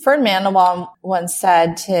 Fern Mandelbaum once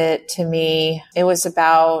said to me, it was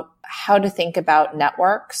about how to think about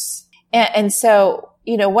networks. And so,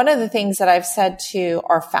 one of the things that I've said to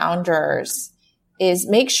our founders is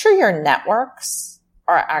make sure your networks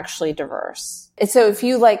are actually diverse. And so if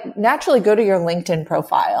you naturally go to your LinkedIn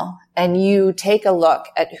profile and you take a look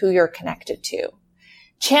at who you're connected to,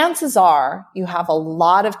 chances are you have a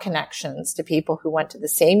lot of connections to people who went to the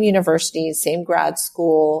same university, same grad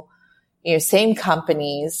school, same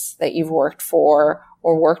companies that you've worked for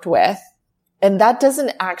or worked with. And that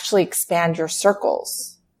doesn't actually expand your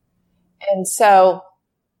circles. And so,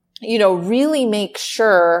 really make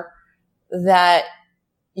sure that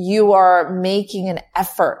you are making an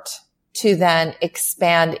effort to then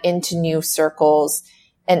expand into new circles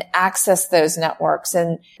and access those networks.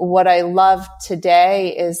 And what I love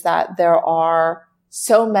today is that there are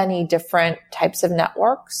so many different types of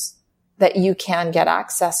networks that you can get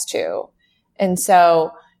access to. And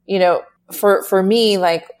so, for me,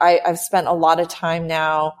 I've spent a lot of time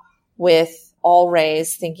now with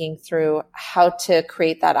Allraise thinking through how to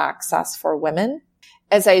create that access for women.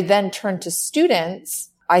 As I then turn to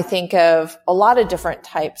students, I think of a lot of different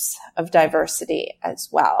types of diversity as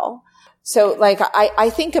well. So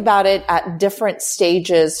I think about it at different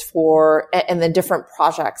stages and the different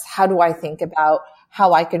projects. How do I think about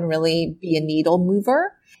how I can really be a needle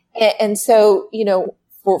mover? And so,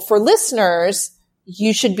 for listeners,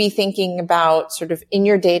 you should be thinking about sort of in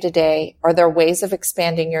your day-to-day, are there ways of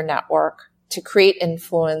expanding your network to create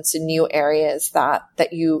influence in new areas that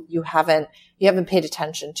you haven't paid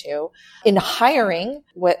attention to? In hiring,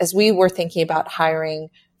 as we were thinking about hiring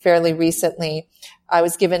fairly recently, I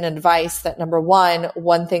was given advice that number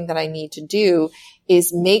one thing that I need to do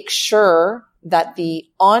is make sure that the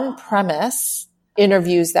on-premise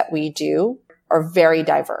interviews that we do are very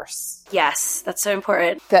diverse. Yes, that's so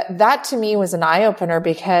important. That to me was an eye-opener,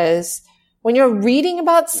 because When you're reading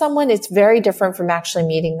about someone, it's very different from actually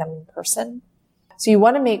meeting them in person. So you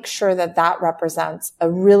want to make sure that that represents a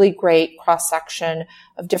really great cross-section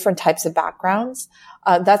of different types of backgrounds.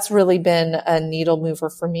 That's really been a needle mover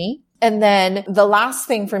for me. And then the last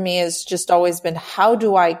thing for me has just always been, how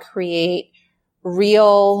do I create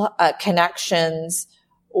real connections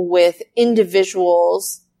with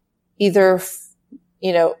individuals, either,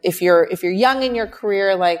 if you're young in your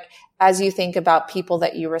career, like as you think about people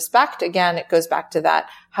that you respect, again, it goes back to that.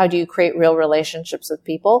 How do you create real relationships with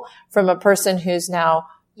people? From a person who's now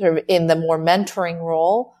sort of in the more mentoring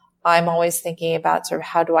role, I'm always thinking about sort of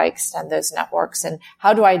how do I extend those networks and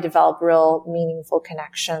how do I develop real meaningful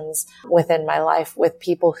connections within my life with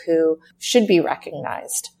people who should be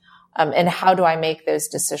recognized? And how do I make those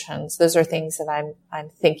decisions? Those are things that I'm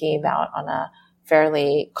thinking about on a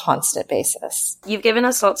fairly constant basis. You've given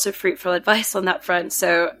us lots of fruitful advice on that front,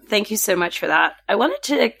 so thank you so much for that. I wanted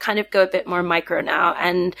to kind of go a bit more micro now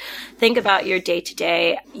and think about your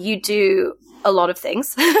day-to-day. You do a lot of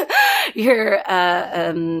things. You're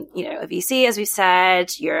a VC, as we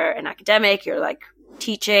said. You're an academic. You're like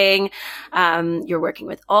teaching. You're working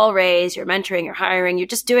with Allraise. You're mentoring. You're hiring. You're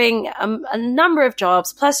just doing a number of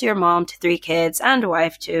jobs. Plus, you're a mom to 3 kids and a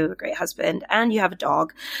wife to a great husband, and you have a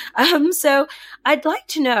dog. So I'd like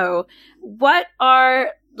to know, what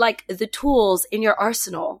are like the tools in your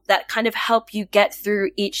arsenal that kind of help you get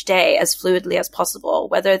through each day as fluidly as possible,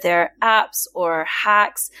 whether they're apps or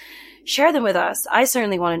hacks? Share them with us. I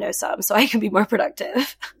certainly want to know some so I can be more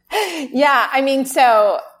productive. Yeah. I mean,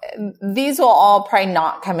 so these will all probably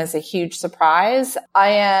not come as a huge surprise. I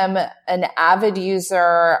am an avid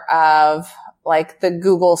user of like the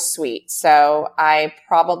Google Suite. So I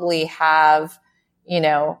probably have,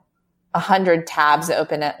 100 tabs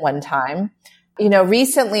open at one time.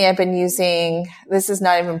 Recently I've been using, this is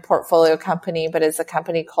not even a portfolio company, but it's a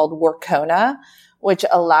company called Workona, which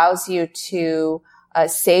allows you to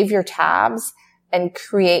save your tabs and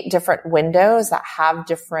create different windows that have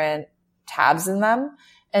different tabs in them.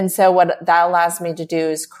 And so what that allows me to do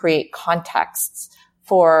is create contexts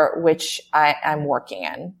for which I'm working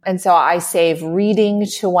in. And so I save reading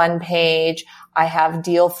to one page. I have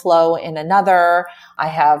deal flow in another. I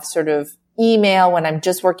have sort of email. When I'm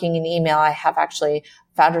just working in email, I have actually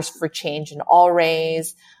Founders for Change and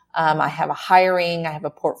Allraise. I have a hiring, I have a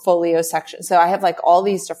portfolio section. So I have like all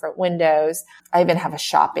these different windows. I even have a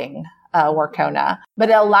shopping, Workona, but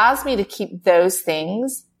it allows me to keep those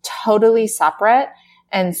things totally separate.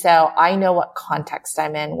 And so I know what context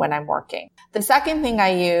I'm in when I'm working. The second thing I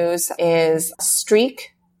use is Streak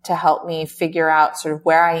to help me figure out sort of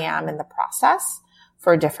where I am in the process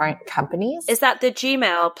for different companies. Is that the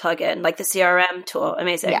Gmail plugin, like the CRM tool?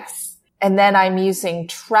 Amazing. Yes. And then I'm using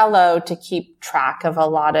Trello to keep track of a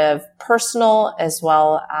lot of personal as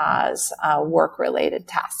well as work-related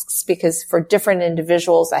tasks, because for different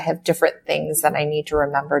individuals, I have different things that I need to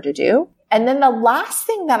remember to do. And then the last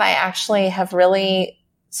thing that I actually have really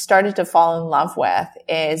started to fall in love with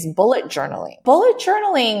is bullet journaling. Bullet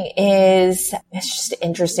journaling it's just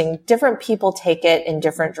interesting. Different people take it in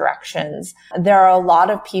different directions. There are a lot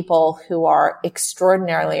of people who are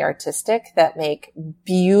extraordinarily artistic that make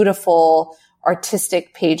beautiful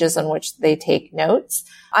artistic pages on which they take notes.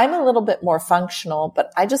 I'm a little bit more functional,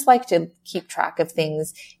 but I just like to keep track of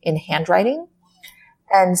things in handwriting.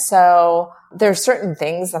 And so there are certain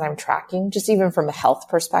things that I'm tracking, just even from a health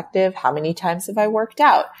perspective. How many times have I worked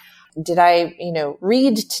out? Did I,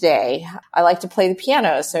 read today? I like to play the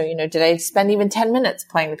piano. So, did I spend even 10 minutes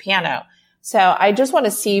playing the piano? So I just want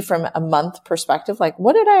to see from a month perspective, like,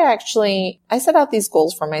 what did I set out these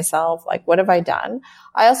goals for myself. Like, what have I done?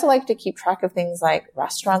 I also like to keep track of things like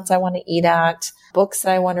restaurants I want to eat at, books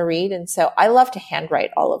that I want to read. And so I love to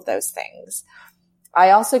handwrite all of those things.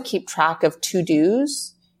 I also keep track of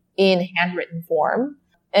to-dos in handwritten form.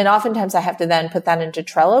 And oftentimes I have to then put that into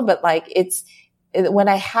Trello, but when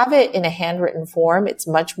I have it in a handwritten form, it's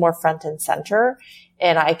much more front and center.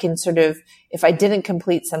 And I can sort of, if I didn't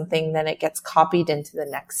complete something, then it gets copied into the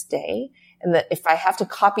next day. And if I have to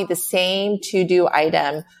copy the same to-do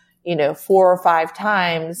item, 4 or 5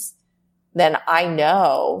 times, then I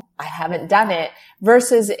know I haven't done it.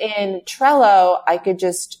 Versus in Trello, I could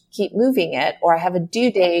just keep moving it, or I have a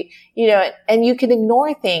due date, and you can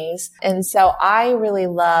ignore things. And so I really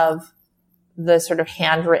love the sort of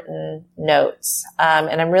handwritten notes.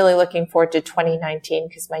 And I'm really looking forward to 2019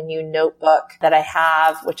 because my new notebook that I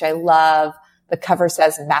have, which I love, the cover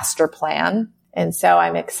says master plan. And so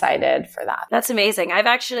I'm excited for that. That's amazing.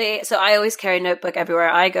 So I always carry a notebook everywhere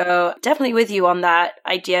I go. Definitely with you on that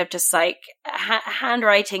idea of just like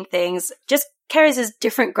handwriting things, just carries this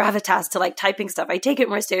different gravitas to like typing stuff. I take it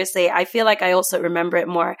more seriously. I feel like I also remember it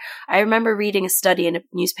more. I remember reading a study in a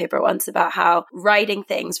newspaper once about how writing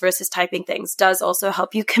things versus typing things does also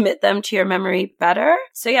help you commit them to your memory better.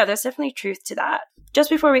 So yeah, there's definitely truth to that. Just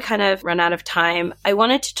before we kind of run out of time, I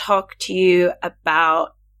wanted to talk to you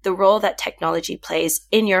about the role that technology plays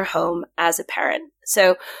in your home as a parent.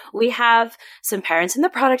 So we have some parents in the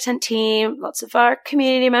Product Hunt team, lots of our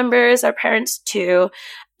community members, our parents too.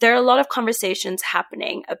 There are a lot of conversations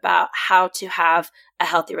happening about how to have a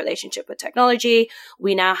healthy relationship with technology.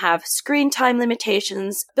 We now have screen time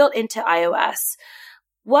limitations built into iOS.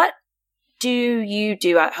 What do you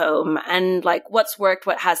do at home, and like what's worked,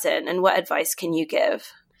 what hasn't, and what advice can you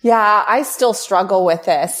give? Yeah, I still struggle with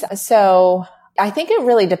this. So I think it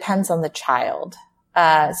really depends on the child.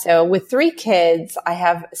 So with 3 kids, I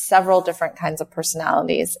have several different kinds of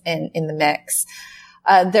personalities in the mix.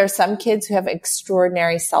 There are some kids who have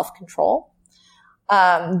extraordinary self-control.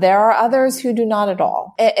 There are others who do not at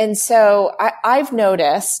all. And so I've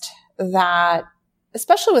noticed that,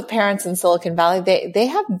 especially with parents in Silicon Valley, they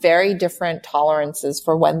have very different tolerances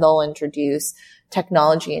for when they'll introduce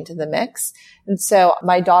technology into the mix. And so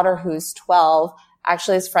my daughter, who's 12,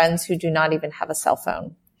 actually has friends who do not even have a cell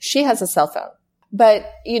phone. She has a cell phone. But,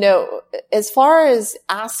 as far as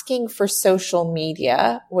asking for social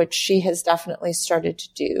media, which she has definitely started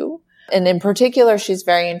to do, and in particular, she's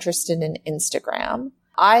very interested in Instagram,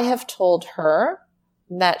 I have told her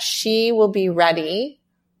that she will be ready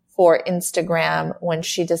for Instagram when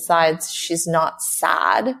she decides she's not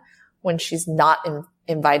sad, when she's not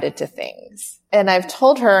invited to things. And I've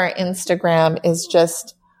told her Instagram is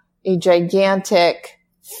just a gigantic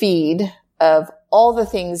feed of all the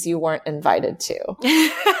things you weren't invited to.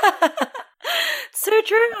 So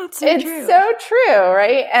true. It's so true,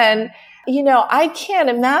 right? And, I can't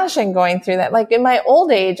imagine going through that. Like in my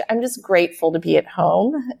old age, I'm just grateful to be at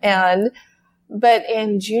home. But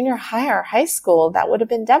in junior high or high school, that would have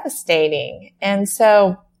been devastating. And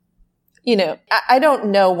so, I don't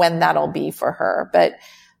know when that'll be for her, but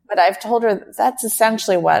I've told her that's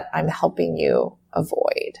essentially what I'm helping you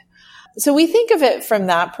avoid. So we think of it from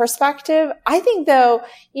that perspective. I think though,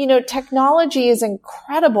 technology is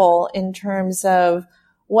incredible in terms of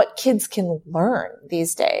what kids can learn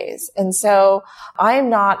these days. And so I'm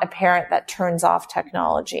not a parent that turns off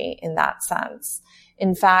technology in that sense.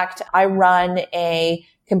 In fact, I run a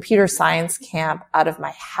computer science camp out of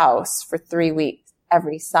my house for 3 weeks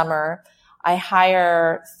every summer. I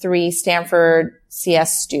hire 3 Stanford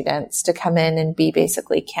CS students to come in and be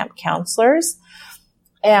basically camp counselors.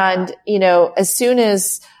 And, as soon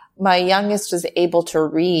as my youngest was able to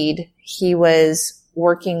read, he was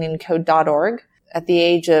working in code.org. At the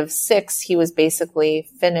age of 6, he was basically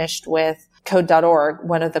finished with code.org,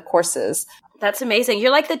 one of the courses. That's amazing.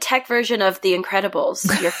 You're like the tech version of The Incredibles,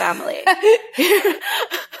 your family.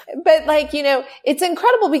 But it's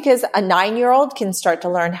incredible because a 9-year-old can start to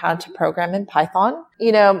learn how to program in Python.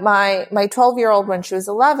 My 12-year-old, when she was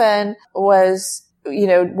 11, was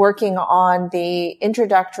working on the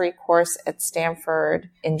introductory course at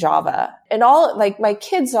Stanford in Java. And my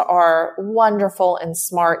kids are wonderful and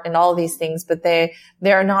smart and all these things, but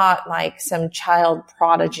they're not like some child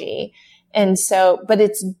prodigy. And so, but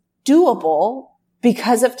it's doable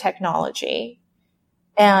because of technology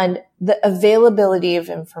and the availability of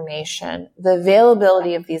information, the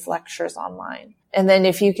availability of these lectures online. And then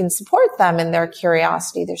if you can support them in their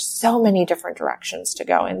curiosity, there's so many different directions to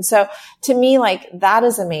go. And so to me, that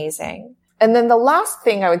is amazing. And then the last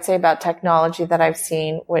thing I would say about technology that I've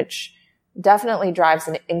seen, which definitely drives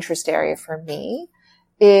an interest area for me,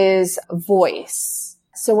 is voice.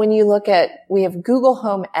 So when you look at, we have Google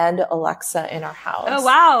Home and Alexa in our house. Oh,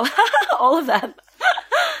 wow. All of them.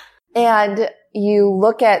 And you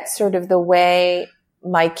look at sort of the way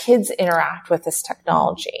my kids interact with this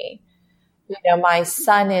technology. My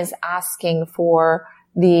son is asking for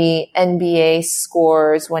the NBA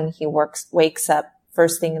scores when he wakes up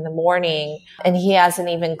first thing in the morning, and he hasn't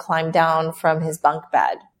even climbed down from his bunk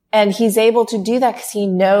bed. And he's able to do that because he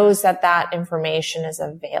knows that information is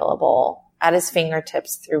available at his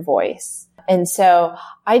fingertips through voice. And so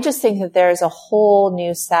I just think that there's a whole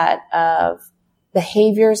new set of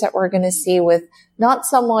behaviors that we're going to see with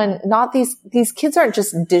these kids aren't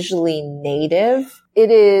just digitally native.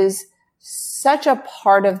 It is such a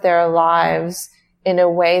part of their lives in a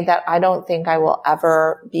way that I don't think I will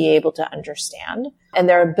ever be able to understand. And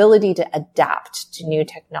their ability to adapt to new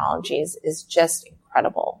technologies is just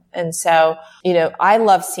incredible. And so, I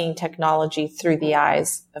love seeing technology through the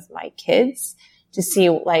eyes of my kids to see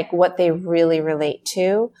what they really relate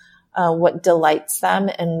to, what delights them,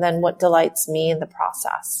 and then what delights me in the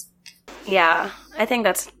process. Yeah, I think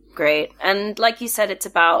that's great. And like you said, it's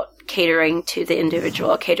about catering to the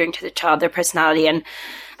individual, catering to the child, their personality, and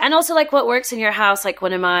also like what works in your house. Like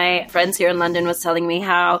one of my friends here in London was telling me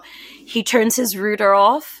how he turns his router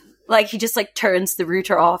off. Like he just like turns the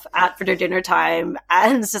router off for dinner time,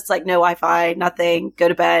 and it's just like no Wi-Fi, nothing, go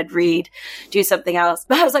to bed, read, do something else.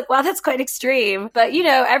 But I was like, wow, that's quite extreme. But you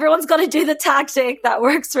know, everyone's got to do the tactic that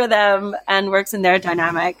works for them and works in their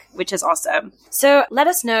dynamic, which is awesome. So let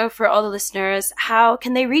us know, for all the listeners, how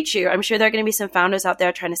can they reach you? I'm sure there are going to be some founders out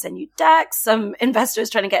there trying to send you decks, some investors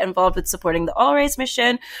trying to get involved with supporting the All Raise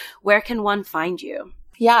mission. Where can one find you?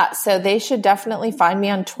 Yeah, so they should definitely find me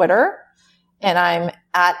on Twitter, and I'm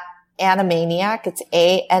at Animaniac. It's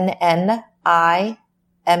ANNIMANIAC.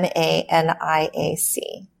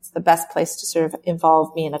 It's the best place to sort of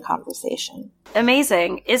involve me in a conversation.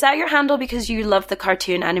 Amazing. Is that your handle because you loved the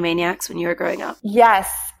cartoon Animaniacs when you were growing up? Yes.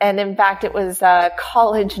 And in fact, it was a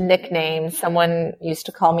college nickname. Someone used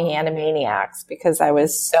to call me Animaniacs because I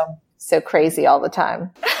was so crazy all the time.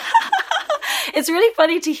 It's really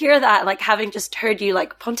funny to hear that, like having just heard you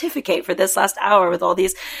like pontificate for this last hour with all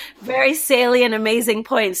these very salient, amazing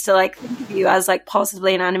points to like think of you as like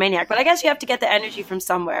possibly an Animaniac. But I guess you have to get the energy from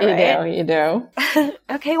somewhere, right? You do.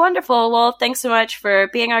 Okay, wonderful. Well, thanks so much for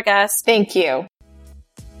being our guest. Thank you.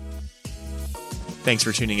 Thanks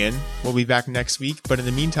for tuning in. We'll be back next week. But in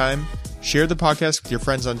the meantime, share the podcast with your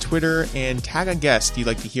friends on Twitter and tag a guest you'd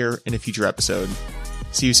like to hear in a future episode.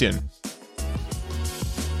 See you soon.